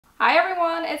Hi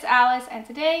everyone, it's Alice, and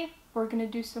today we're gonna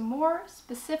do some more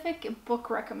specific book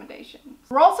recommendations.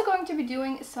 We're also going to be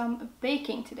doing some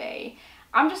baking today.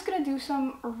 I'm just gonna do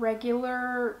some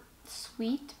regular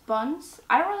sweet buns.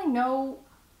 I don't really know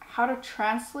how to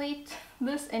translate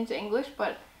this into English,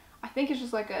 but I think it's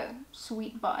just like a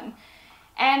sweet bun.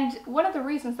 And one of the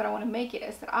reasons that I want to make it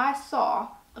is that I saw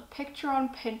a picture on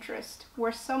Pinterest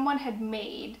where someone had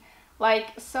made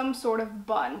like some sort of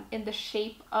bun in the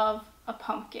shape of a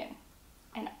pumpkin,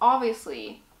 and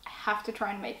obviously I have to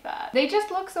try and make that. They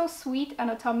just look so sweet and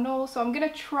autumnal, so I'm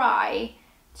gonna try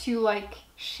to like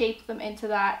shape them into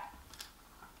that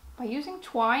by using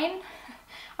twine.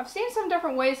 I've seen some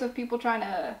different ways of people trying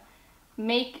to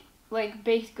make like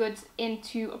baked goods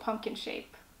into a pumpkin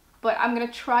shape, but I'm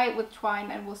gonna try it with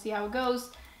twine and we'll see how it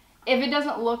goes. If it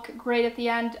doesn't look great at the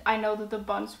end, I know that the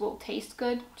buns will taste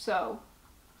good, so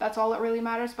that's all that really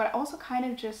matters. But I also kind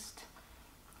of just,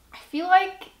 I feel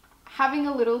like having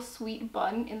a little sweet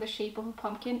bun in the shape of a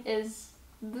pumpkin is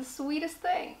the sweetest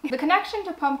thing. The connection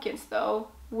to pumpkins though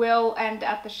will end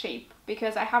at the shape,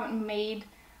 because I haven't made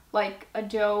like a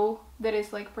dough that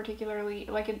is like particularly,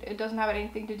 like it doesn't have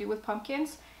anything to do with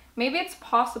pumpkins. Maybe it's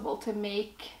possible to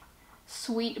make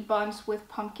sweet buns with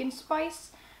pumpkin spice,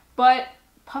 but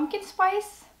pumpkin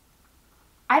spice,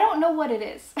 I don't know what it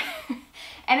is.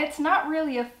 And it's not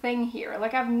really a thing here.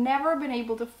 Like, I've never been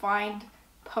able to find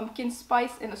pumpkin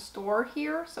spice in a store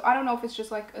here, so I don't know if it's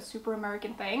just like a super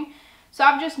American thing. So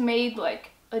I've just made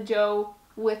like a dough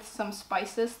with some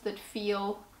spices that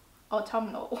feel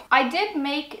autumnal. I did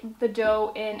make the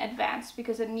dough in advance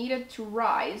because it needed to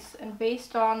rise, and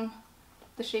based on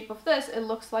the shape of this, it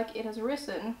looks like it has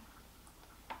risen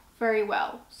very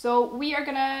well. So we are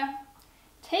gonna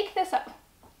take this out.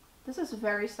 This is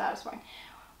very satisfying.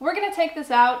 We're gonna take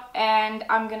this out and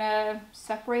I'm gonna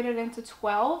separate it into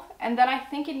 12, and then I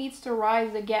think it needs to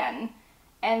rise again,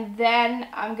 and then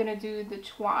I'm gonna do the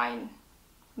twine,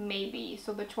 maybe,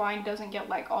 so the twine doesn't get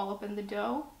like all up in the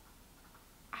dough.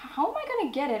 How am I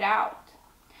gonna get it out?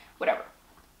 Whatever.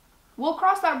 We'll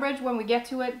cross that bridge when we get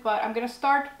to it, but I'm gonna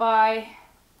start by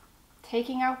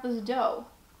taking out this dough.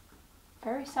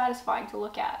 Very satisfying to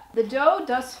look at. The dough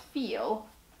does feel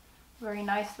very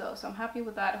nice though, so I'm happy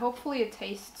with that. Hopefully it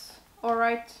tastes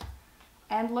alright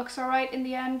and looks alright in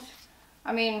the end.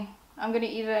 I mean, I'm gonna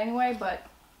eat it anyway, but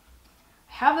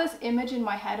I have this image in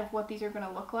my head of what these are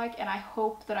gonna look like, and I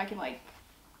hope that I can like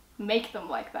make them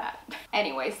like that.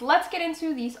 Anyways, let's get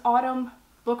into these autumn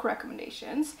book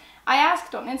recommendations. I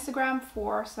asked on Instagram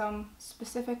for some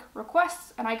specific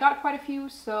requests and I got quite a few,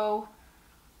 so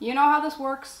you know how this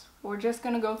works. We're just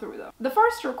gonna go through them. The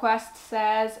first request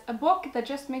says, a book that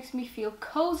just makes me feel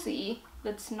cozy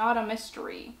that's not a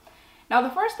mystery. Now,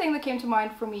 the first thing that came to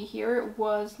mind for me here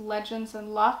was Legends and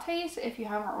Lattes. If you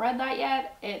haven't read that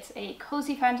yet, it's a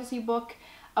cozy fantasy book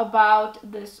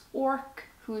about this orc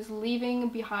who's leaving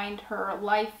behind her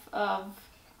life of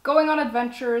going on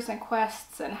adventures and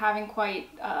quests and having quite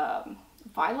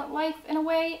violent life in a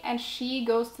way, and she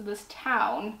goes to this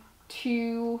town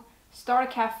to start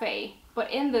a cafe. But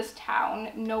in this town,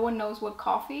 no one knows what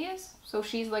coffee is, so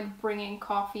she's like bringing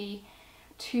coffee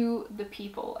to the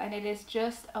people, and it is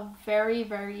just a very,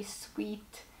 very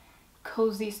sweet,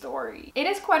 cozy story. It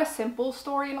is quite a simple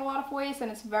story in a lot of ways,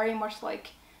 and it's very much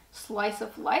like slice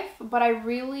of life, but I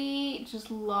really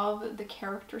just love the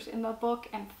characters in the book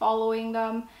and following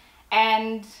them,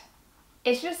 and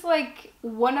it's just like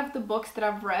one of the books that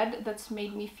I've read that's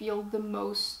made me feel the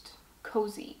most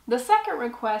cozy. The second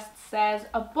request says,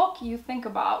 a book you think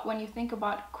about when you think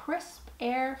about crisp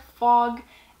air, fog,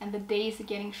 and the days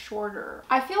getting shorter.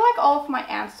 I feel like all of my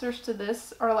answers to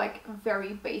this are like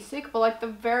very basic, but like the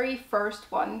very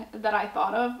first one that I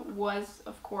thought of was,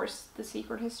 of course, The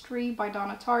Secret History by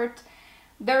Donna Tartt.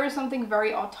 There is something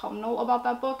very autumnal about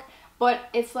that book, but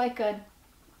it's like a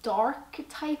dark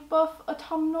type of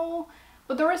autumnal.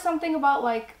 But there is something about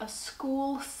like a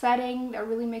school setting that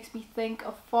really makes me think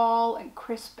of fall and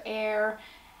crisp air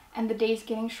and the days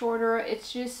getting shorter.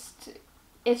 It's just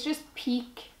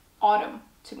peak autumn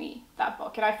to me, that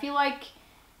book. And I feel like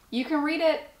you can read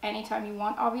it anytime you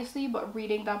want, obviously, but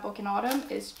reading that book in autumn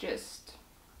is just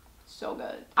so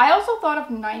good. I also thought of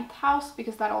Ninth House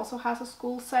because that also has a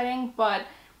school setting, but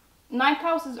Ninth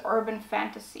House is urban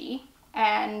fantasy,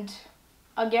 and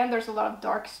again, there's a lot of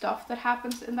dark stuff that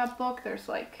happens in that book. There's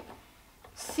like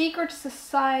secret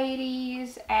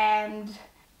societies and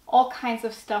all kinds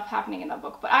of stuff happening in that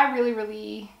book. But I really,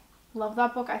 really love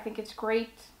that book. I think it's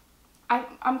great.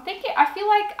 I feel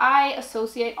like I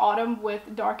associate autumn with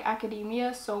dark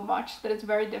academia so much that it's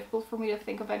very difficult for me to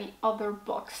think of any other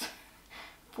books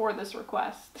for this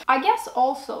request. I guess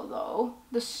also though,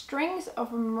 The Strings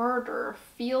of Murder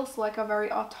feels like a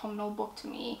very autumnal book to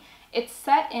me. It's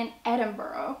set in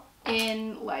Edinburgh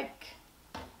in like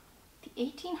the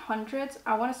 1800s.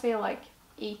 I want to say like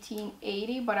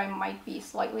 1880, but I might be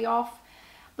slightly off.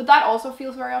 But that also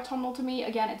feels very autumnal to me.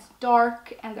 Again, it's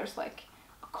dark and there's like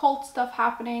occult stuff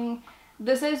happening.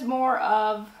 This is more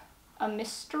of a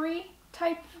mystery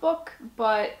type book,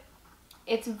 but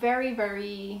it's very,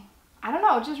 very, I don't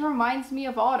know, it just reminds me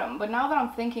of autumn. But now that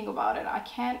I'm thinking about it, I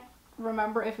can't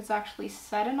remember if it's actually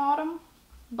set in autumn,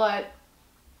 but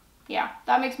yeah,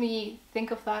 that makes me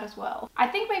think of that as well. I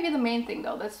think maybe the main thing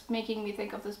though that's making me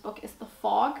think of this book is the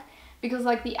fog, because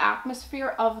like the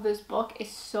atmosphere of this book is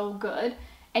so good,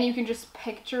 and you can just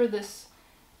picture this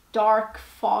dark,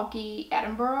 foggy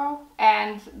Edinburgh,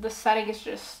 and the setting is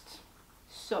just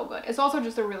so good. It's also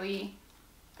just a really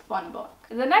fun book.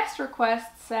 The next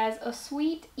request says, a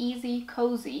sweet, easy,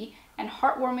 cozy, and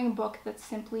heartwarming book that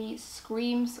simply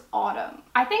screams autumn.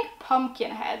 I think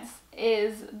Pumpkinheads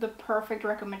is the perfect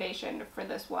recommendation for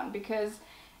this one, because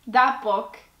that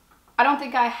book, I don't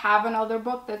think I have another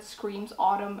book that screams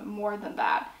autumn more than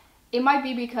that. It might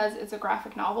be because it's a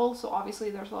graphic novel, so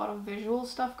obviously there's a lot of visual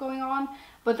stuff going on,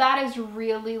 but that is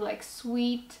really like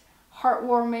sweet,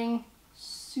 heartwarming,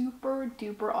 super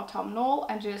duper autumnal,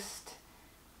 and just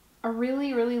a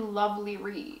really, really lovely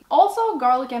read. Also,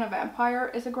 Garlic and a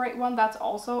Vampire is a great one. That's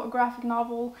also a graphic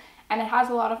novel, and it has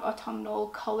a lot of autumnal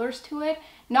colors to it.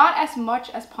 Not as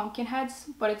much as Pumpkinheads,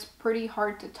 but it's pretty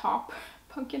hard to top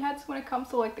Pumpkinheads when it comes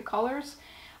to like the colors.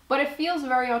 But it feels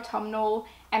very autumnal,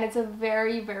 and it's a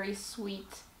very, very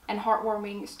sweet and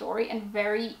heartwarming story, and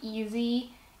very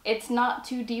easy. It's not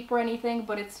too deep or anything,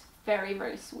 but it's very,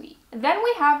 very sweet. Then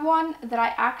we have one that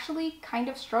I actually kind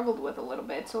of struggled with a little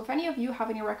bit. So if any of you have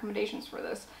any recommendations for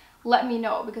this, let me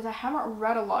know, because I haven't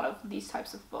read a lot of these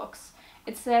types of books.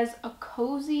 It says, a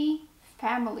cozy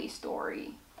family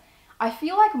story. I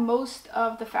feel like most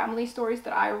of the family stories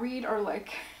that I read are like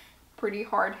pretty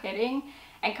hard hitting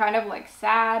and kind of like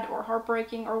sad or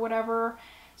heartbreaking or whatever.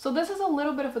 So this is a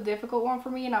little bit of a difficult one for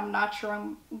me, and I'm not sure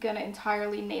I'm gonna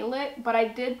entirely nail it, but I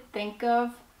did think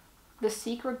of The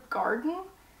Secret Garden,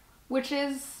 which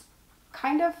is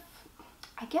kind of,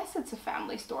 I guess it's a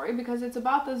family story, because it's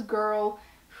about this girl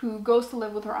who goes to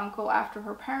live with her uncle after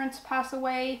her parents pass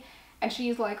away, and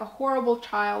she's like a horrible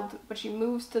child, but she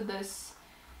moves to this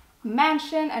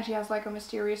mansion and she has like a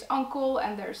mysterious uncle,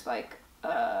 and there's like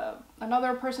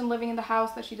another person living in the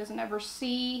house that she doesn't ever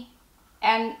see,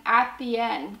 and at the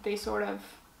end they sort of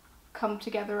come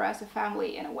together as a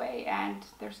family in a way, and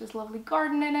there's this lovely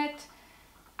garden in it.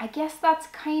 I guess that's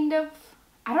kind of,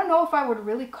 I don't know if I would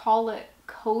really call it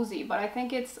cozy, but I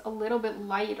think it's a little bit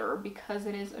lighter because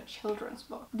it is a children's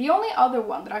book. The only other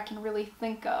one that I can really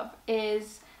think of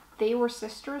is They Were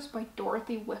Sisters by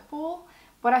Dorothy Whipple,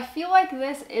 but I feel like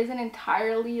this isn't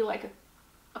entirely like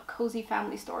a cozy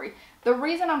family story. The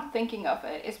reason I'm thinking of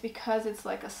it is because it's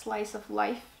like a slice of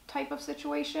life type of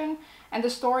situation, and the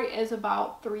story is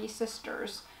about three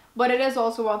sisters, but it is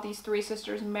also about these three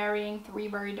sisters marrying three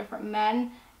very different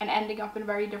men and ending up in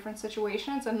very different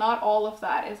situations, and not all of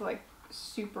that is like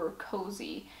super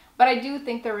cozy. But I do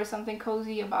think there is something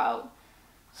cozy about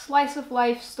slice of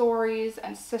life stories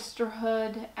and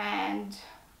sisterhood and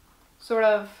sort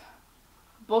of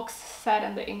books set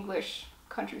in the English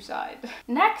countryside.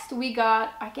 Next we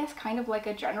got, I guess, kind of like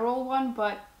a general one,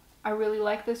 but I really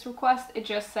like this request. It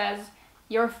just says,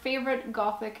 your favorite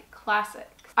Gothic classics.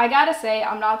 I gotta say,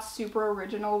 I'm not super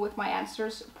original with my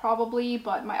answers probably,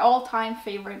 but my all-time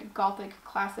favorite Gothic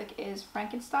classic is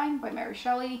Frankenstein by Mary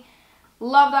Shelley.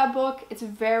 Love that book. It's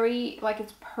very, like,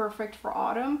 it's perfect for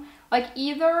autumn. Like,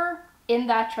 either in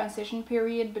that transition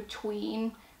period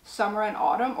between summer and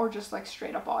autumn, or just like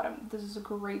straight up autumn. This is a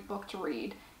great book to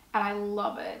read, and I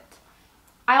love it.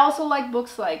 I also like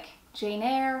books like Jane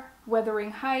Eyre,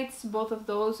 Wuthering Heights. Both of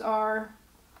those are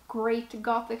great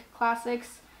Gothic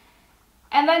classics.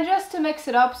 And then just to mix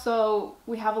it up so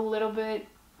we have a little bit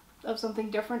of something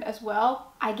different as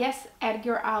well, I guess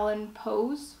Edgar Allan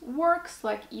Poe's works,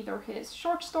 like either his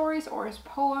short stories or his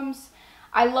poems.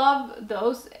 I love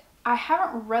those. I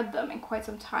haven't read them in quite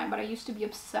some time, but I used to be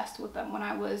obsessed with them when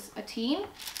I was a teen,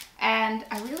 and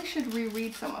I really should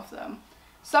reread some of them.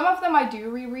 Some of them I do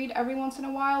reread every once in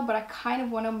a while, but I kind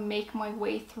of want to make my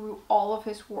way through all of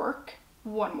his work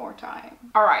one more time.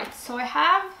 Alright, so I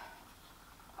have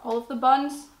all of the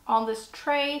buns on this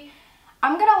tray.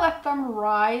 I'm gonna let them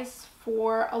rise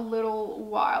for a little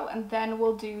while, and then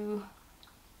we'll do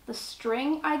the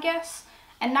string, I guess.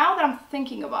 And now that I'm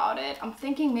thinking about it, I'm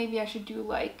thinking maybe I should do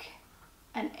like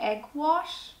an egg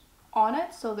wash on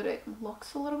it so that it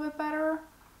looks a little bit better.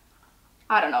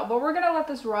 I don't know, but we're gonna let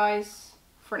this rise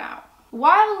for now.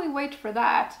 While we wait for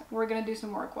that, we're gonna do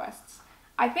some more quests.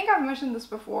 I think I've mentioned this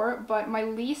before, but my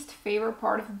least favorite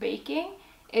part of baking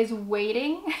is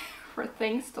waiting for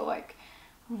things to like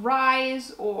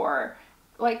rise or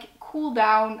like cool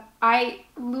down. I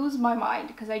lose my mind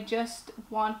because I just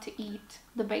want to eat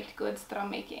the baked goods that I'm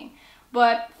making.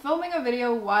 But filming a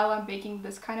video while I'm baking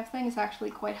this kind of thing is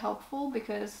actually quite helpful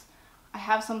because I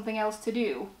have something else to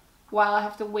do while I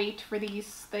have to wait for these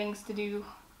things to do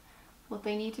what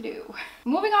they need to do.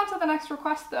 Moving on to the next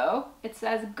request though, it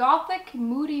says gothic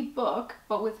moody book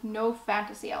but with no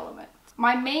fantasy elements.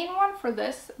 My main one for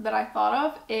this that I thought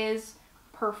of is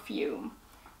Perfume,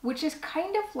 which is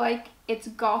kind of like, it's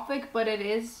gothic but it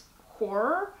is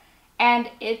horror, and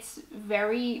it's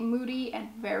very moody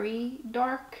and very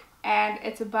dark, and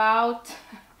it's about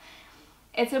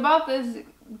this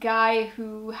guy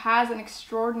who has an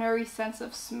extraordinary sense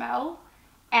of smell.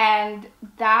 And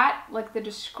that, like the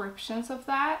descriptions of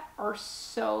that are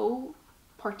so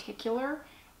particular,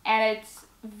 and it's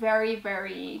very,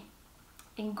 very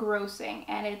engrossing,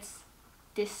 and it's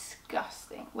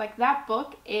disgusting. Like, that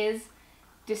book is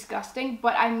disgusting,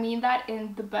 but I mean that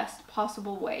in the best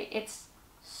possible way. It's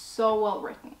so well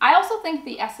written. I also think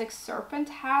the Essex Serpent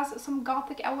has some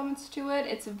gothic elements to it.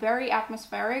 It's very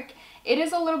atmospheric. It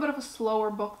is a little bit of a slower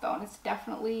book though, and it's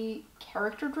definitely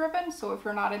character driven, so if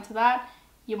you're not into that,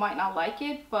 you might not like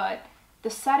it, but the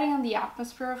setting and the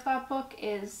atmosphere of that book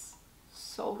is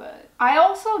so good. I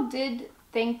also did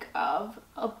think of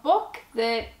a book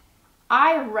that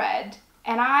I read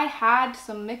and I had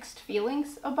some mixed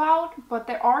feelings about, but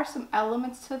there are some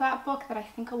elements to that book that I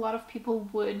think a lot of people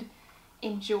would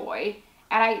enjoy,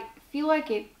 and I feel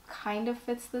like it kind of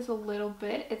fits this a little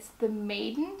bit. It's The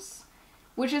Maidens,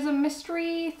 which is a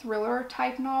mystery thriller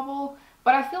type novel,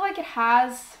 but I feel like it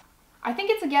has, I think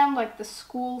it's again like the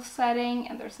school setting,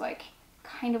 and there's like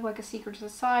kind of like a secret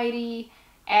society,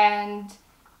 and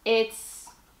it's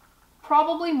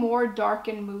probably more dark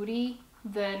and moody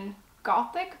than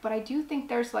gothic, but I do think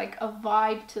there's like a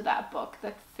vibe to that book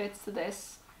that fits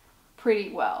this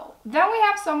pretty well. Then we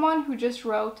have someone who just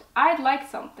wrote, I'd like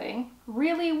something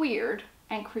really weird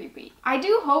and creepy. I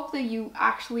do hope that you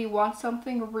actually want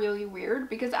something really weird,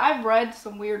 because I've read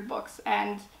some weird books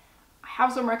and I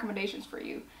have some recommendations for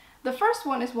you. The first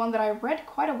one is one that I read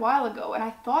quite a while ago and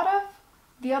I thought of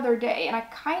the other day, and I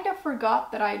kind of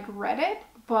forgot that I'd read it,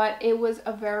 but it was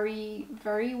a very,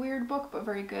 very weird book, but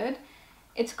very good.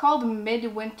 It's called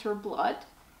Midwinterblood.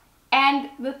 And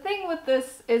the thing with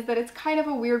this is that it's kind of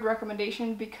a weird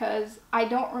recommendation because I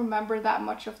don't remember that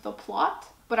much of the plot,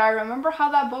 but I remember how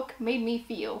that book made me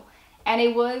feel, and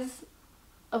it was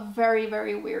a very,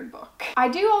 very weird book. I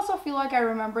do also feel like I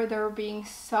remember there being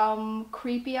some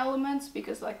creepy elements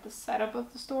because like the setup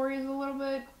of the story is a little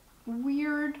bit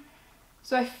weird.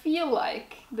 So I feel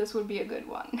like this would be a good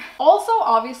one. Also,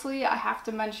 obviously, I have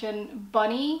to mention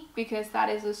Bunny because that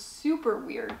is a super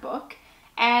weird book.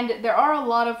 And there are a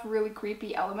lot of really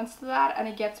creepy elements to that, and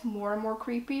it gets more and more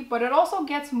creepy, but it also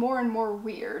gets more and more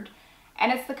weird.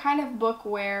 And it's the kind of book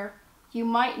where you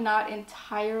might not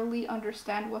entirely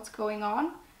understand what's going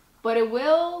on, but it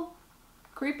will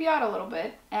creep you out a little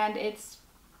bit, and it's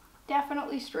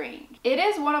definitely strange. It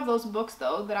is one of those books,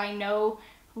 though, that I know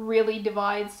really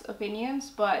divides opinions,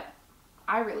 but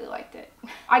I really liked it.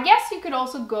 I guess you could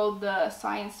also go the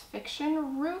science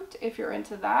fiction route if you're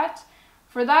into that.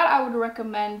 For that, I would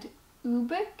recommend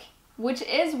Ubik, which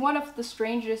is one of the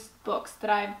strangest books that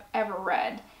I've ever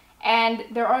read. And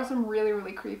there are some really,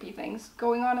 really creepy things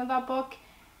going on in that book.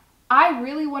 I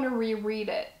really want to reread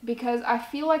it because I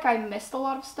feel like I missed a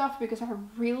lot of stuff because I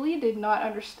really did not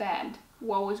understand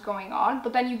what was going on.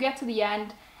 But then you get to the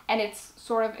end and it's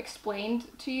sort of explained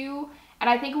to you. And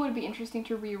I think it would be interesting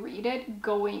to reread it,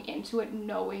 going into it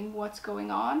knowing what's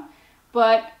going on.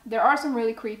 But there are some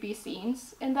really creepy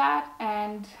scenes in that,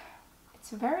 and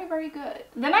it's very, very good.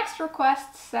 The next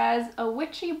request says, a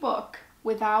witchy book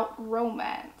without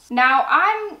romance. Now,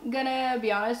 I'm gonna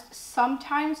be honest,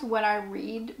 sometimes when I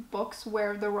read books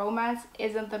where the romance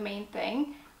isn't the main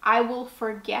thing, I will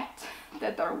forget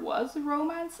that there was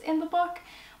romance in the book.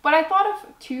 But I thought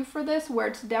of two for this where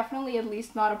it's definitely at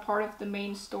least not a part of the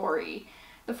main story.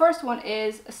 The first one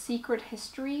is A Secret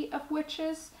History of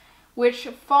Witches, which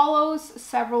follows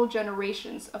several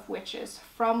generations of witches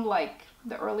from like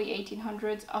the early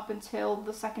 1800s up until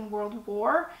the Second World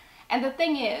War. And the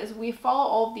thing is, we follow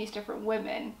all of these different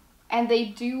women, and they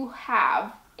do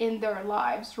have in their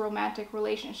lives romantic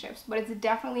relationships, but it's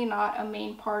definitely not a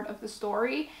main part of the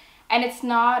story. And it's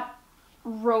not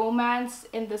romance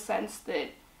in the sense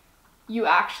that you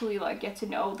actually like get to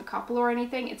know the couple or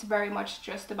anything. It's very much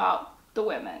just about the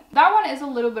women. That one is a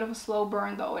little bit of a slow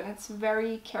burn though, and it's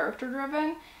very character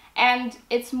driven, and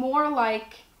it's more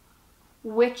like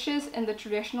witches in the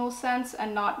traditional sense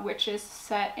and not witches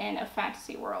set in a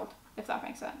fantasy world, if that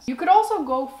makes sense. You could also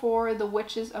go for The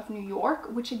Witches of New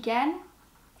York, which again,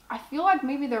 I feel like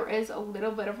maybe there is a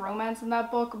little bit of romance in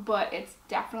that book, but it's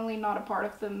definitely not a part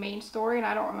of the main story, and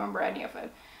I don't remember any of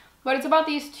it. But it's about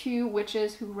these two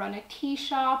witches who run a tea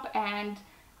shop, and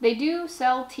they do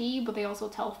sell tea, but they also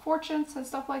tell fortunes and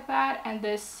stuff like that. And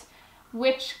this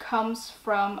witch comes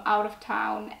from out of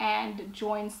town and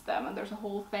joins them, and there's a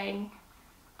whole thing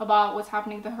about what's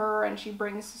happening to her, and she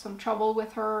brings some trouble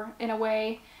with her in a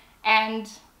way. And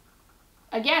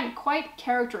again, quite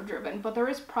character driven, but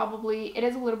it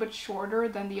is a little bit shorter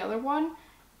than the other one,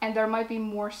 and there might be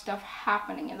more stuff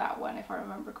happening in that one if I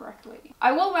remember correctly.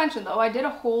 I will mention though, I did a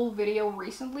whole video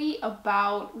recently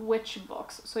about witch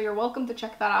books, so you're welcome to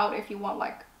check that out if you want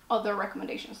like other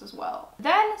recommendations as well.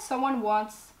 Then someone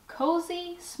wants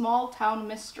cozy small town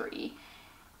mystery.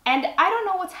 And I don't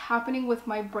know what's happening with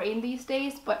my brain these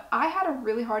days, but I had a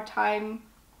really hard time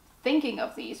thinking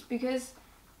of these because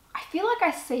I feel like I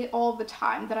say all the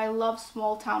time that I love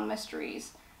small town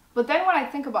mysteries. But then when I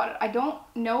think about it, I don't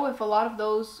know if a lot of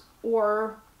those,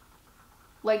 or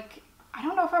like, I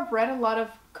don't know if I've read a lot of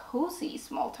cozy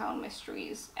small town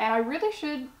mysteries, and I really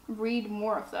should read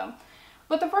more of them.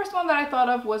 But the first one that I thought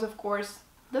of was, of course,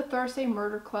 The Thursday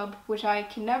Murder Club, which I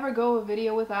can never go a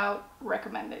video without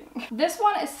recommending. This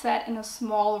one is set in a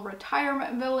small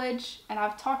retirement village, and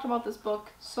I've talked about this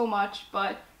book so much,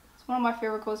 but it's one of my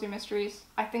favorite cozy mysteries.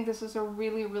 I think this is a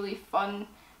really, really fun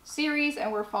series,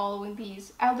 and we're following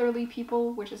these elderly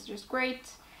people, which is just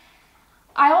great.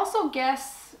 I also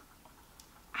guess,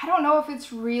 I don't know if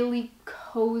it's really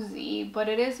cozy, but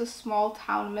it is a small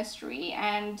town mystery,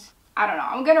 and I don't know,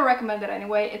 I'm gonna recommend it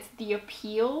anyway. It's The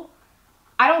Appeal.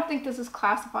 I don't think this is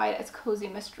classified as cozy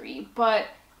mystery, but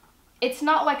it's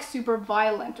not like super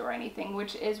violent or anything,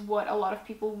 which is what a lot of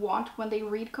people want when they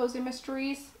read cozy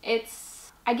mysteries.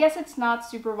 I guess it's not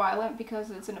super violent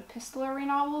because it's an epistolary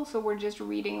novel, so we're just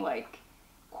reading like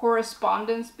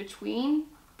correspondence between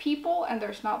people, and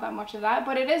there's not that much of that,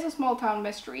 but it is a small town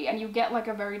mystery, and you get like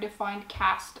a very defined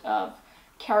cast of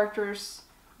characters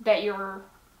that you're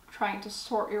trying to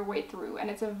sort your way through, and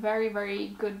it's a very, very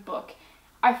good book.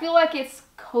 I feel like it's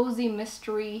cozy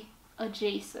mystery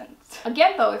adjacent.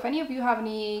 Again though, if any of you have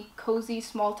any cozy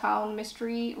small town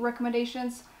mystery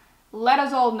recommendations, let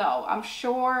us all know. I'm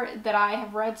sure that I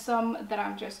have read some that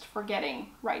I'm just forgetting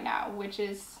right now, which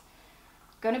is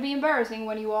gonna be embarrassing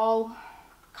when you all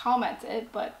comment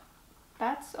it, but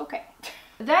that's okay.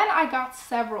 Then I got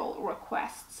several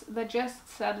requests that just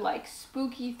said like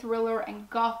spooky thriller and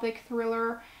gothic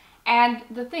thriller, and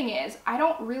the thing is, I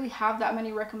don't really have that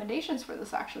many recommendations for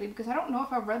this actually, because I don't know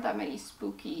if I've read that many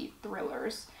spooky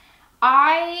thrillers.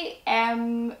 I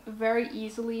am very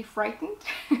easily frightened,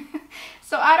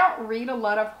 so I don't read a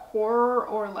lot of horror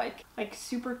or like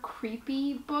super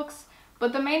creepy books,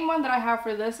 but the main one that I have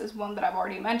for this is one that I've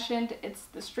already mentioned. It's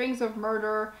The Strings of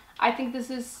Murder. I think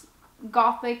this is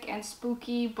gothic and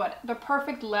spooky, but the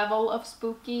perfect level of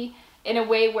spooky in a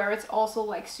way where it's also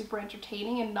like super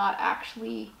entertaining and not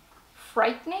actually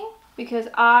frightening, because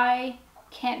I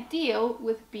can't deal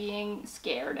with being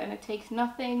scared, and it takes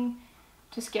nothing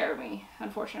to scare me,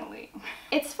 unfortunately.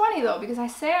 It's funny though, because I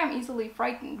say I'm easily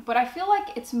frightened, but I feel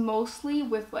like it's mostly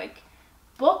with like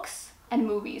books and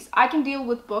movies. I can deal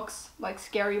with books, like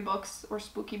scary books or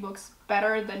spooky books,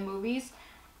 better than movies.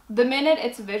 The minute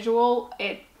it's visual,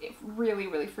 it really,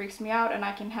 really freaks me out, and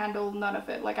I can handle none of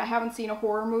it. Like, I haven't seen a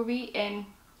horror movie in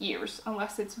years,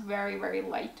 unless it's very, very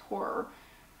light horror.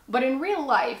 But in real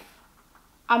life,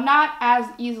 I'm not as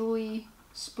easily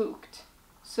spooked.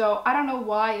 So I don't know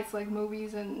why it's like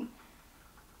movies and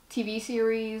TV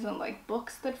series and like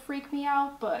books that freak me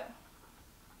out, but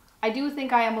I do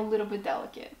think I am a little bit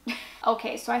delicate.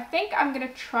 Okay, so I think I'm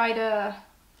gonna try to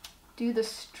do the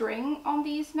string on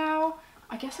these now.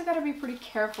 I guess I gotta be pretty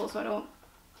careful so I don't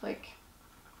like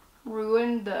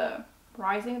ruin the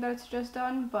rising that it's just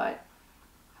done, but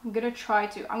I'm gonna try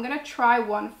to. I'm gonna try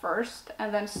one first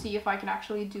and then see if I can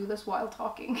actually do this while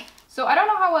talking. So I don't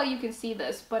know how well you can see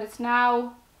this, but it's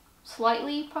now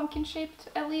slightly pumpkin shaped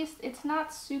at least. It's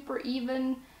not super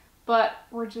even, but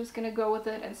we're just gonna go with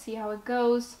it and see how it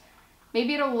goes.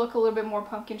 Maybe it'll look a little bit more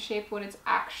pumpkin shaped when it's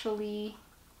actually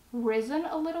risen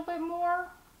a little bit more.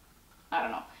 I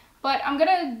don't know. But I'm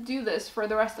gonna do this for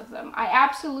the rest of them. I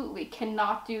absolutely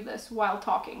cannot do this while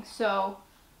talking, so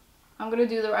I'm gonna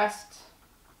do the rest.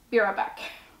 Be right back.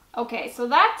 Okay, so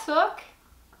that took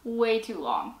way too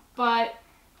long. but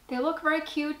they look very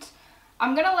cute.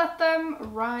 I'm gonna let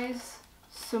them rise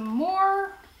some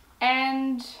more,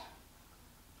 and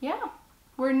yeah,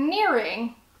 we're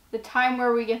nearing the time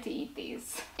where we get to eat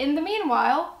these. In the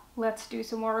meanwhile, let's do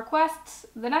some more requests.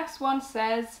 The next one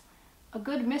says, a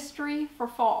good mystery for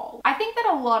fall. I think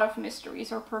that a lot of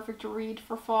mysteries are perfect to read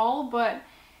for fall, but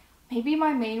maybe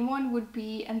my main one would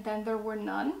be And Then There Were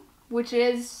None, which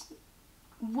is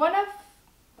one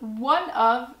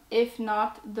of, if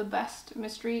not the best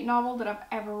mystery novel that I've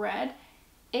ever read.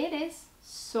 It is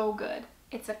so good.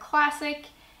 It's a classic,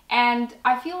 and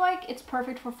I feel like it's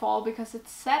perfect for fall because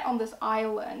it's set on this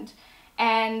island,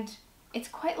 and it's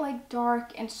quite like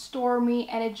dark and stormy,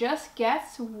 and it just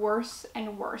gets worse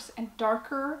and worse and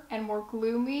darker and more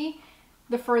gloomy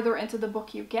the further into the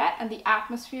book you get, and the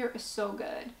atmosphere is so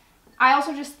good. I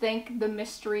also just think the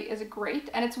mystery is great,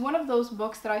 and it's one of those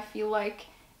books that I feel like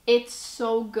it's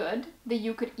so good that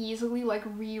you could easily like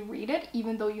reread it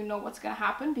even though you know what's gonna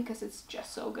happen because it's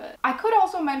just so good. I could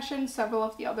also mention several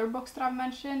of the other books that I've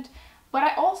mentioned, but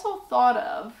I also thought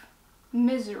of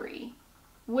Misery,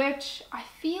 which I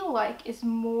feel like is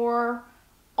more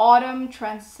autumn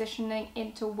transitioning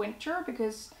into winter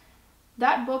because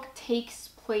that book takes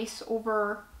place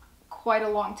over quite a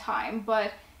long time,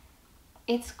 but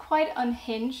it's quite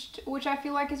unhinged, which I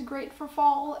feel like is great for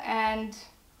fall, and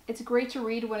it's great to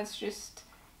read when it's just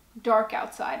dark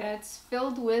outside, and it's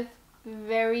filled with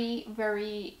very,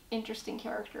 very interesting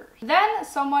characters. Then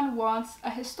someone wants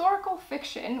a historical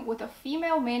fiction with a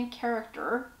female main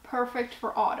character, perfect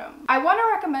for autumn. I want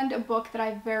to recommend a book that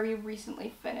I very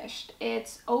recently finished.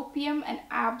 It's Opium and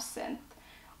Absinthe,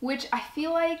 which I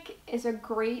feel like is a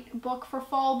great book for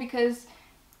fall because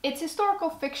it's historical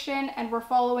fiction and we're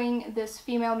following this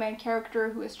female main character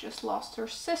who has just lost her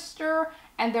sister,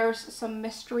 and there's some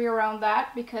mystery around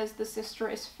that because the sister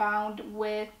is found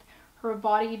with her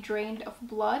body drained of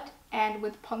blood and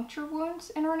with puncture wounds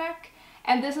in her neck.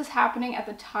 And this is happening at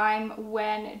the time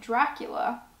when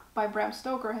Dracula by Bram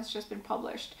Stoker has just been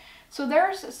published. So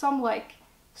there's some like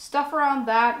stuff around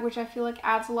that which I feel like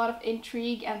adds a lot of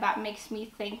intrigue, and that makes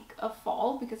me think of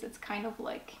fall because it's kind of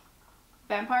like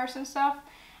vampires and stuff.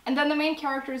 And then the main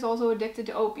character is also addicted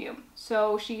to opium,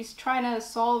 so she's trying to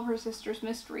solve her sister's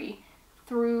mystery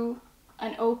through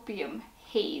an opium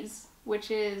haze,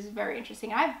 which is very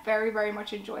interesting. I very, very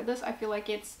much enjoyed this. I feel like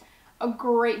it's a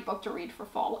great book to read for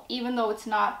fall, even though it's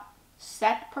not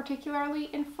set particularly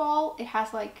in fall. It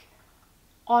has like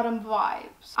autumn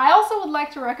vibes. I also would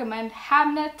like to recommend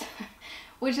Hamnet,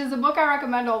 which is a book I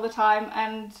recommend all the time,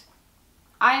 and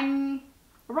I'm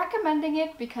recommending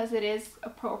it because it is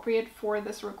appropriate for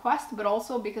this request, but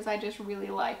also because I just really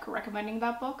like recommending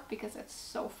that book because it's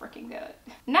so freaking good.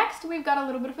 Next, we've got a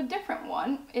little bit of a different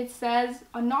one. It says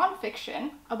a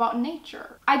nonfiction about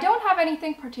nature. I don't have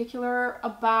anything particular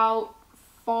about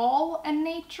fall and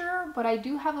nature, but I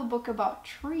do have a book about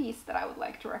trees that I would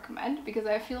like to recommend because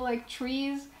I feel like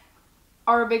trees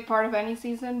are a big part of any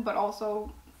season, but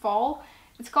also fall.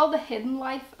 It's called The Hidden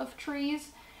Life of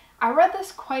Trees. I read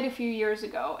this quite a few years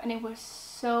ago and it was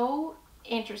so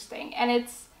interesting, and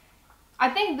I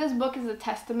think this book is a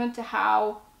testament to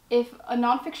how if a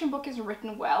nonfiction book is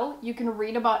written well, you can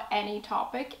read about any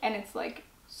topic and it's like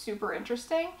super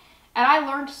interesting. And I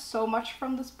learned so much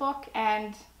from this book,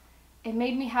 and it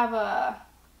made me have a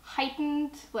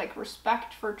heightened like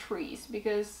respect for trees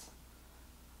because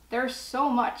there's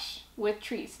so much with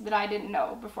trees that I didn't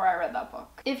know before I read that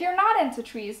book. If you're not into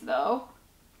trees though,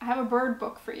 I have a bird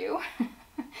book for you.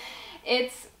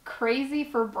 It's Crazy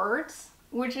for Birds,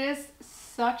 which is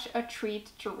such a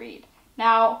treat to read.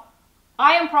 Now,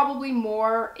 I am probably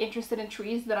more interested in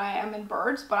trees than I am in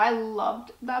birds, but I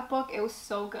loved that book. It was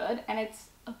so good, and it's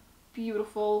a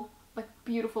beautiful, like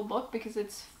beautiful book because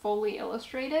it's fully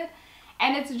illustrated,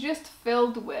 and it's just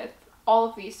filled with all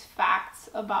of these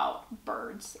facts about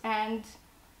birds. And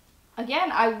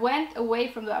again, I went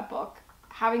away from that book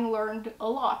having learned a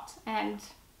lot, and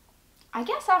I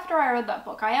guess after I read that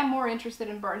book, I am more interested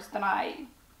in birds than I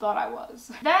thought I was.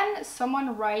 Then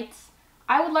someone writes,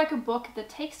 I would like a book that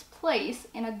takes place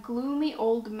in a gloomy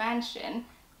old mansion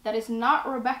that is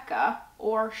not Rebecca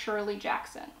or Shirley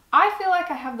Jackson. I feel like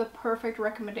I have the perfect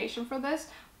recommendation for this,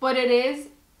 but it is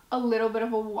a little bit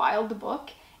of a wild book.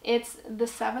 It's The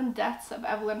Seven Deaths of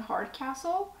Evelyn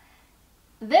Hardcastle.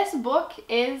 This book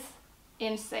is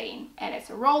insane, and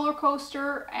it's a roller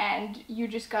coaster, and you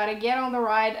just gotta get on the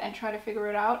ride and try to figure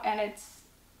it out, and it's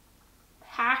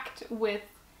packed with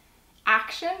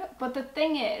action. But the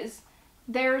thing is,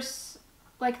 there's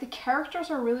like the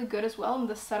characters are really good as well, and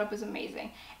the setup is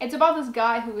amazing. It's about this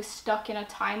guy who is stuck in a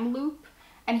time loop,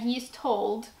 and he's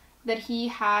told that he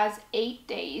has 8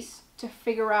 days to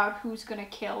figure out who's gonna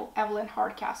kill Evelyn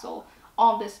Hardcastle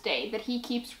on this day that he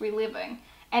keeps reliving.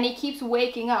 And he keeps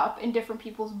waking up in different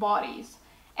people's bodies.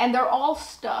 And they're all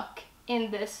stuck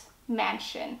in this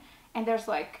mansion. And there's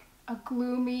like a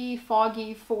gloomy,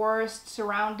 foggy forest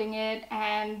surrounding it.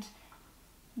 And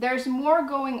there's more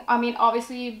going... I mean,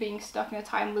 obviously being stuck in a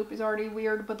time loop is already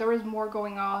weird, but there is more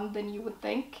going on than you would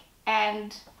think.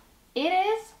 And it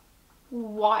is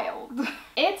wild.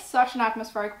 It's such an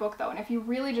atmospheric book though, and if you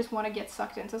really just want to get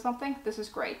sucked into something, this is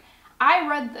great. I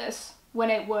read this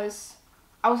when I was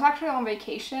actually on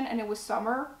vacation and it was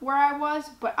summer where I was,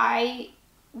 but I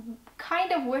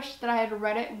kind of wish that I had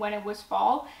read it when it was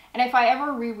fall, and if I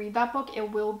ever reread that book,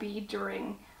 it will be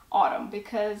during autumn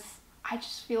because I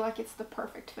just feel like it's the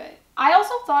perfect fit. I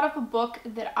also thought of a book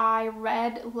that I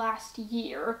read last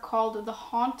year called The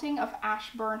Haunting of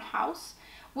Ashburn House,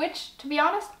 which, to be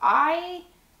honest, I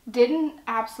didn't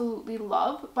absolutely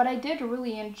love, but I did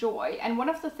really enjoy. And one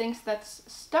of the things that's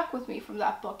stuck with me from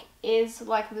that book is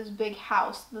like this big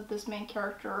house that this main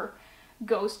character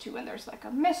goes to, and there's like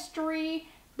a mystery.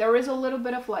 There is a little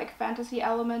bit of like fantasy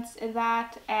elements in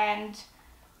that, and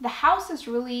the house is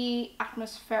really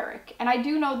atmospheric. And I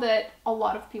do know that a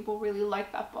lot of people really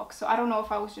like that book, so I don't know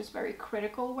if I was just very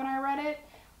critical when I read it,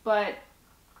 but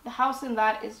the house in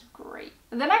that is great.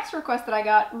 The next request that I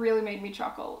got really made me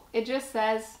chuckle. It just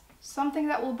says, "Something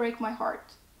that will break my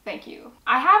heart. Thank you."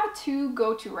 I have 2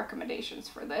 go-to recommendations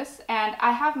for this, and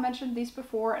I have mentioned these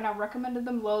before and I've recommended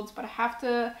them loads, but I have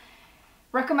to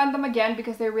recommend them again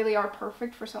because they really are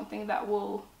perfect for something that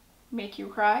will make you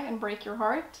cry and break your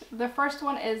heart. The first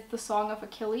one is The Song of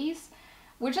Achilles,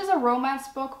 which is a romance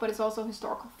book, but it's also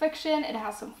historical fiction. It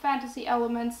has some fantasy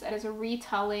elements. It is a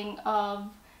retelling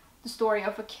of the story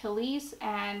of Achilles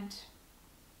and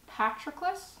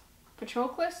Patroclus?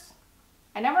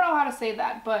 I never know how to say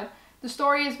that, but the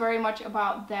story is very much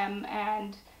about them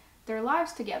and their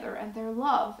lives together and their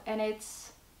love, and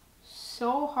it's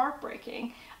so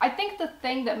heartbreaking. I think the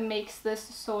thing that makes this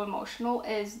so emotional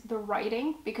is the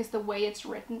writing, because the way it's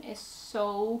written is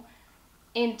so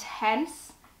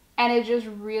intense, and it just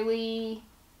really...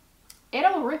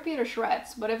 it'll rip you to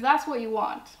shreds, but if that's what you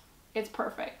want, it's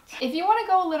perfect. If you want to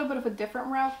go a little bit of a different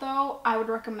route though, I would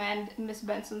recommend Miss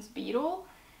Benson's Beetle.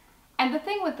 And the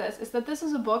thing with this is that this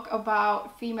is a book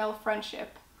about female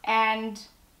friendship, and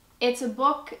it's a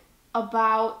book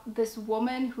about this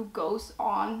woman who goes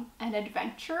on an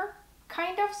adventure,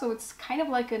 kind of, so it's kind of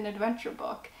like an adventure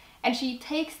book. And she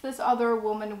takes this other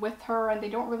woman with her, and they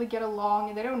don't really get along,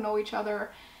 and they don't know each other.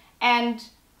 And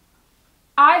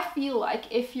I feel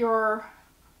like if you're...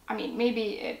 I mean,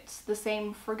 maybe it's the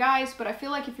same for guys, but I feel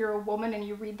like if you're a woman and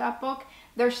you read that book,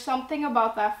 there's something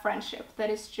about that friendship that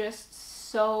is just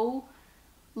so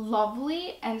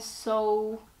lovely and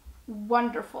so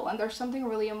wonderful. And there's something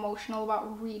really emotional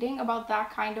about reading about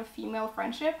that kind of female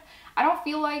friendship. I don't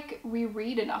feel like we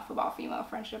read enough about female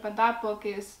friendship, and that book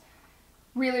is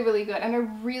really, really good. And it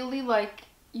really, like,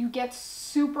 you get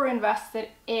super invested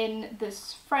in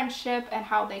this friendship and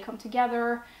how they come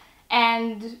together.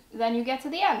 And then you get to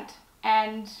the end,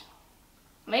 and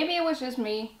maybe it was just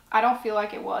me. I don't feel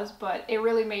like it was, but it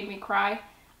really made me cry.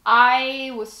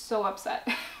 I was so upset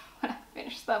when I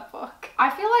finished that book. I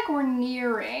feel like we're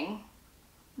nearing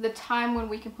the time when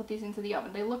we can put these into the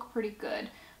oven. They look pretty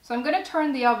good. So I'm gonna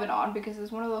turn the oven on because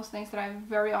it's one of those things that I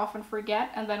very often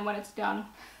forget, and then when it's done,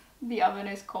 the oven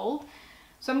is cold.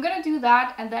 So I'm gonna do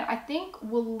that, and then I think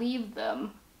we'll leave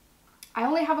them. I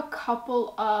only have a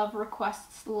couple of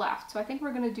requests left, so I think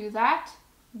we're gonna do that,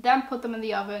 then put them in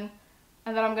the oven,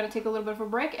 and then I'm gonna take a little bit of a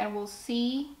break and we'll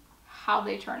see how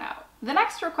they turn out. The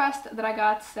next request that I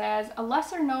got says, "A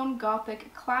lesser known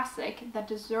gothic classic that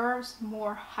deserves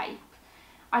more hype."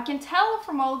 I can tell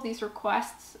from all of these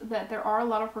requests that there are a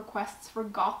lot of requests for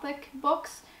gothic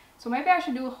books, so maybe I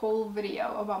should do a whole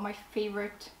video about my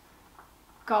favorite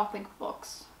gothic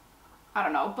books. I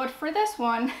don't know, but for this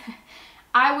one,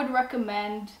 I would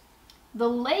recommend The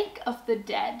Lake of the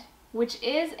Dead, which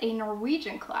is a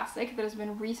Norwegian classic that has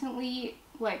been recently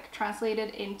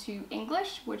translated into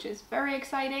English, which is very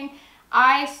exciting.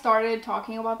 I started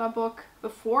talking about that book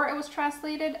before it was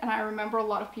translated, and I remember a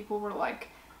lot of people were like,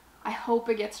 I hope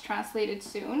it gets translated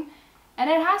soon, and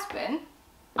it has been.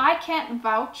 I can't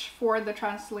vouch for the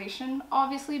translation,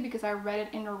 obviously, because I read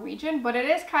it in Norwegian, but it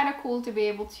is kind of cool to be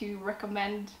able to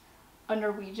recommend a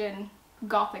Norwegian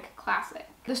gothic classic.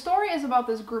 The story is about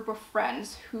this group of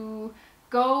friends who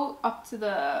go up to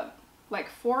the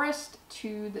forest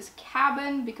to this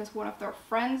cabin because one of their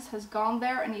friends has gone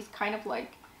there and he's kind of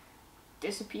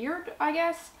disappeared, I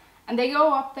guess. And they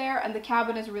go up there and the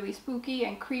cabin is really spooky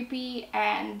and creepy,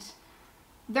 and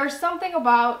there's something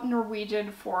about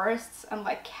Norwegian forests and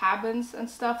like cabins and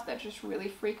stuff that just really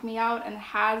freak me out, and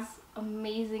has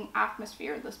amazing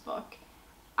atmosphere, this book.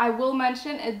 I will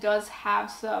mention it does have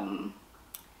some,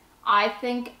 I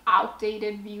think,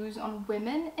 outdated views on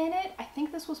women in it. I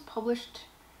think this was published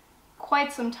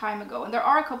quite some time ago, and there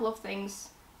are a couple of things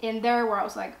in there where I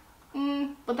was like,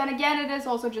 but then again, it is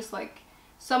also just like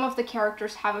some of the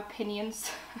characters have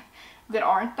opinions that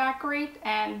aren't that great,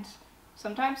 and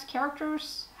sometimes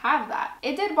characters have that.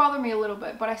 It did bother me a little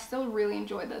bit, but I still really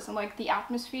enjoyed this, and like the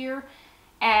atmosphere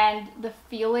and the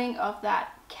feeling of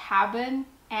that cabin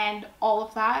and all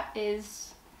of that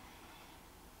is,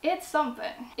 it's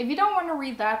something. If you don't want to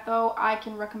read that though, I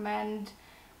can recommend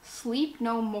Sleep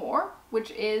No More, which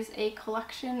is a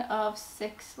collection of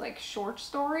 6 like short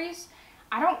stories.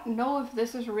 I don't know if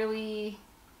this is really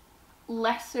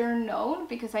lesser known,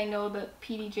 because I know that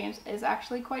P.D. James is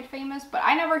actually quite famous, but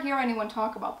I never hear anyone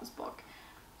talk about this book.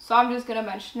 So I'm just gonna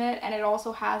mention it, and it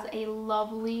also has a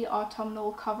lovely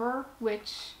autumnal cover,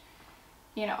 which,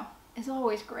 you know, is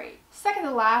always great. Second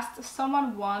to last,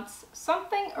 Someone Wants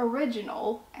Something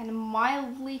Original and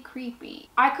Mildly Creepy.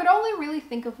 I could only really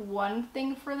think of one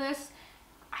thing for this.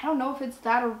 I don't know if it's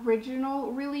that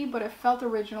original really, but it felt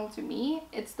original to me.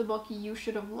 It's the book You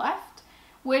Should Have Left,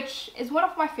 which is one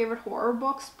of my favorite horror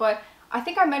books, but I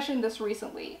think I mentioned this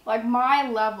recently. Like, my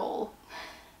level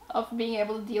of being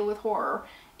able to deal with horror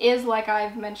is, like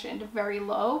I've mentioned, very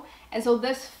low, and so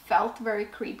this felt very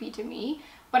creepy to me.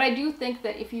 But I do think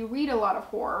that if you read a lot of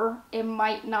horror, it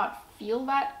might not feel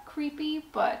that creepy,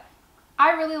 but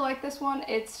I really like this one.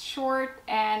 It's short,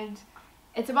 and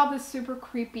it's about this super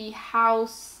creepy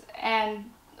house, and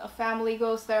a family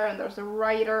goes there, and there's a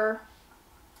writer,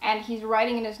 and he's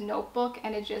writing in his notebook,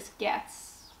 and it just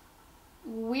gets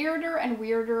weirder and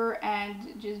weirder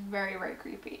and just very, very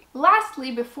creepy.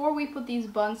 Lastly, before we put these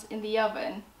buns in the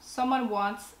oven, Someone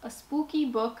Wants a Spooky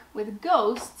Book with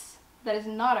Ghosts that is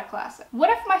not a classic.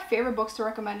 One of my favorite books to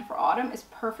recommend for autumn is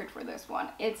perfect for this one.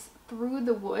 It's Through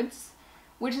the Woods,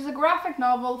 which is a graphic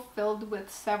novel filled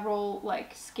with several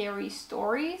like scary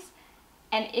stories,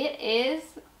 and it is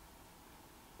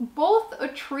both a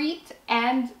treat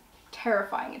and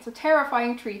terrifying. It's a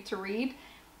terrifying treat to read,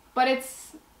 but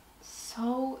it's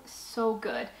so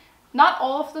good. Not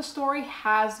all of the story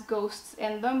has ghosts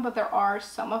in them, but there are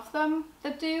some of them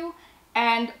that do,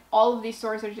 and all of these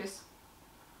stories are just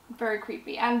very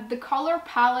creepy. And the color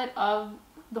palette of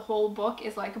the whole book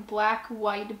is like black,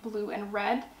 white, blue, and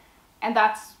red, and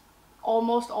that's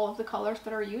almost all of the colors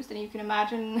that are used, and you can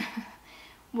imagine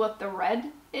what the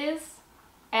red is,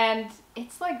 and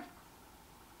it's like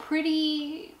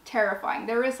pretty terrifying.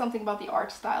 There is something about the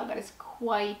art style that is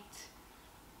quite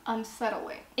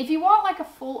unsettling. If you want like a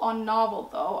full-on novel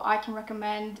though, I can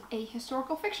recommend a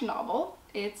historical fiction novel.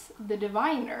 It's The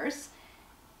Diviners,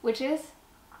 which is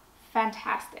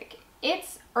fantastic.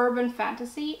 It's urban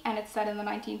fantasy, and it's set in the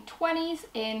 1920s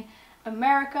in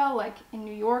America, like in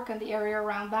New York and the area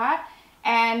around that,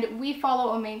 and we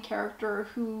follow a main character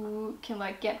who can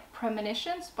like get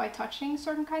premonitions by touching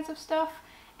certain kinds of stuff,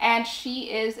 and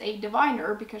she is a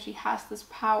diviner because she has this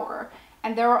power,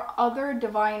 and there are other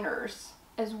diviners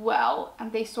as well,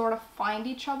 and they sort of find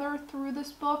each other through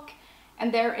this book,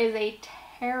 and there is a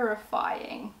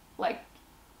terrifying like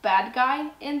bad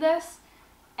guy in this,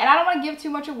 and I don't want to give too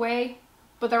much away,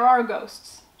 but there are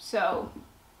ghosts, so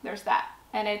there's that,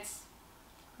 and it's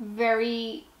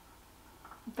very,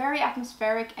 very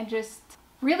atmospheric, and just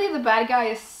really the bad guy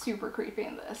is super creepy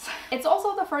in this. It's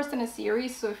also the first in a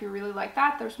series, so if you really like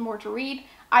that, there's more to read.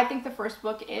 I think the first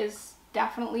book is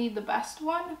definitely the best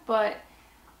one, but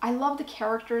I love the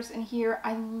characters in here.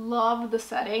 I love the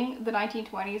setting. The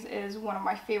 1920s is one of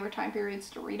my favorite time periods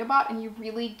to read about, and you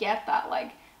really get that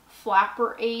like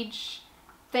flapper age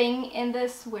thing in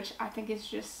this, which I think is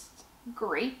just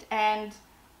great, and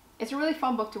it's a really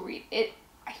fun book to read.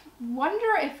 I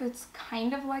wonder if it's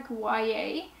kind of like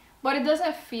YA, but it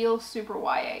doesn't feel super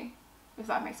YA, if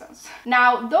that makes sense.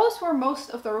 Now, those were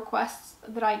most of the requests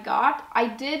that I got. I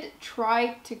did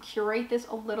try to curate this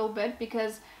a little bit,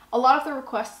 because a lot of the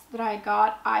requests that I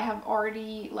got, I have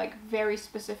already like very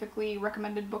specifically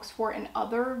recommended books for in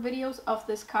other videos of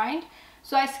this kind.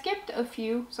 So I skipped a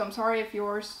few, so I'm sorry if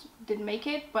yours didn't make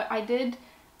it, but I did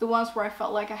the ones where I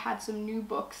felt like I had some new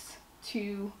books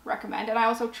to recommend, and I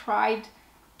also tried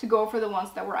to go for the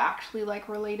ones that were actually like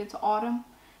related to autumn.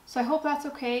 So I hope that's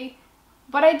okay.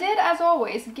 But I did, as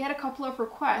always, get a couple of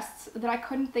requests that I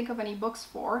couldn't think of any books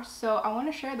for, so I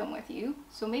want to share them with you.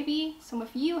 So maybe some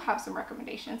of you have some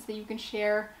recommendations that you can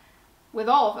share with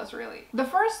all of us really. The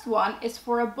first one is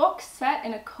for a book set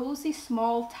in a cozy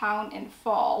small town in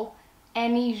fall,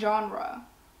 any genre.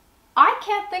 I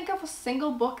can't think of a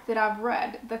single book that I've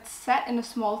read that's set in a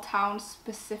small town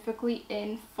specifically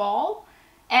in fall,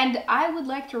 and I would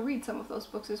like to read some of those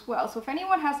books as well. So if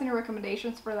anyone has any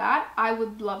recommendations for that, I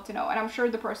would love to know, and I'm sure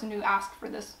the person who asked for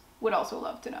this would also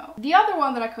love to know. The other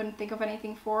one that I couldn't think of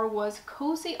anything for was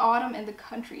Cozy Autumn in the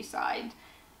Countryside,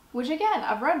 which again,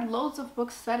 I've read loads of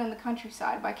books set in the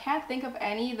countryside, but I can't think of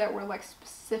any that were like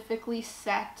specifically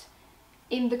set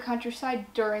in the countryside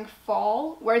during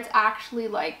fall, where it's actually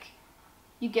like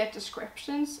you get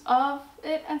descriptions of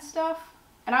it and stuff,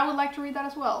 and I would like to read that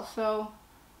as well. So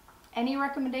any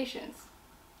recommendations,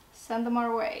 send them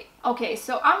our way. Okay,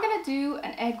 so I'm gonna do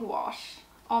an egg wash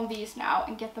on these now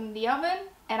and get them in the oven,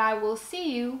 and I will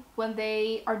see you when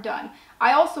they are done.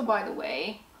 I also, by the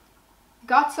way,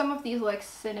 got some of these like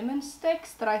cinnamon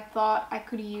sticks that I thought I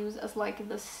could use as like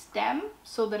the stem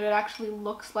so that it actually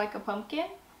looks like a pumpkin,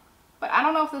 but I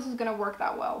don't know if this is gonna work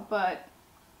that well, but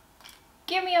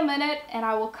give me a minute and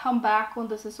I will come back when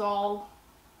this is all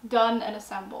done and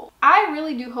assembled. I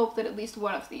really do hope that at least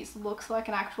one of these looks like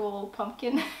an actual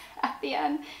pumpkin at the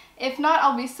end. If not,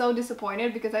 I'll be so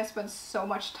disappointed because I spent so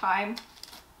much time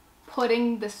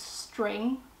putting the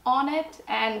string on it,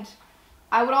 and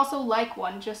I would also like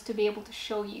one just to be able to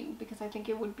show you because I think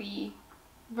it would be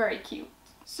very cute.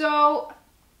 So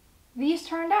these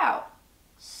turned out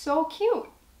so cute.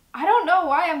 I don't know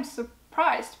why I'm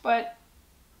surprised, but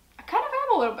I kind of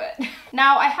am a little bit.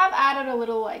 Now I have added a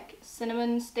little like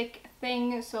cinnamon stick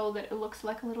thing so that it looks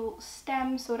like a little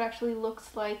stem, so it actually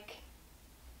looks like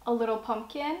a little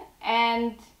pumpkin,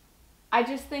 and I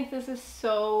just think this is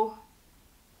so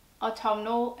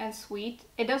autumnal and sweet.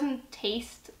 It doesn't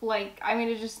taste like, I mean,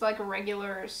 it's just like a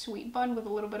regular sweet bun with a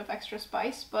little bit of extra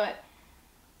spice, but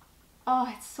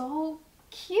oh, it's so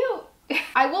cute.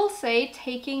 I will say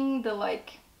taking the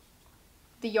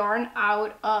yarn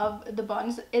out of the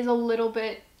buns is a little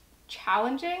bit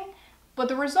challenging, but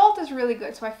the result is really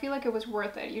good, so I feel like it was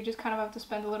worth it. You just kind of have to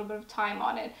spend a little bit of time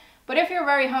on it. But if you're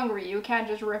very hungry, you can't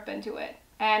just rip into it.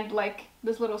 And like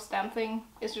this little stem thing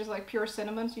is just like pure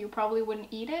cinnamon, so you probably wouldn't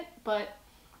eat it, but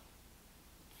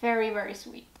very, very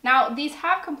sweet. Now these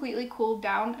have completely cooled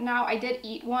down now. I did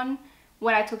eat one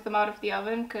when I took them out of the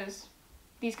oven because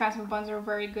these kinds of buns are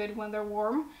very good when they're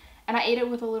warm. And I ate it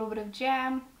with a little bit of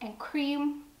jam and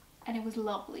cream, and it was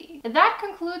lovely. That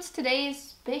concludes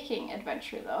today's baking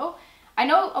adventure though. I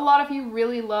know a lot of you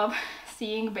really love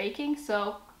seeing baking,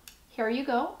 so here you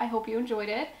go. I hope you enjoyed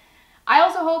it. I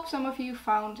also hope some of you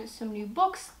found some new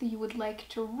books that you would like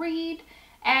to read,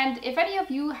 and if any of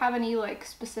you have any like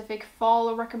specific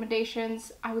fall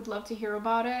recommendations, I would love to hear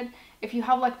about it. If you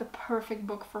have like the perfect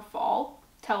book for fall,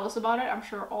 tell us about it. I'm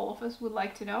sure all of us would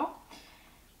like to know.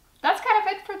 That's kind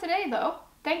of it for today though.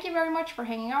 Thank you very much for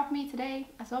hanging out with me today,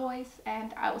 as always,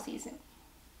 and I will see you soon.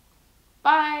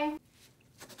 Bye!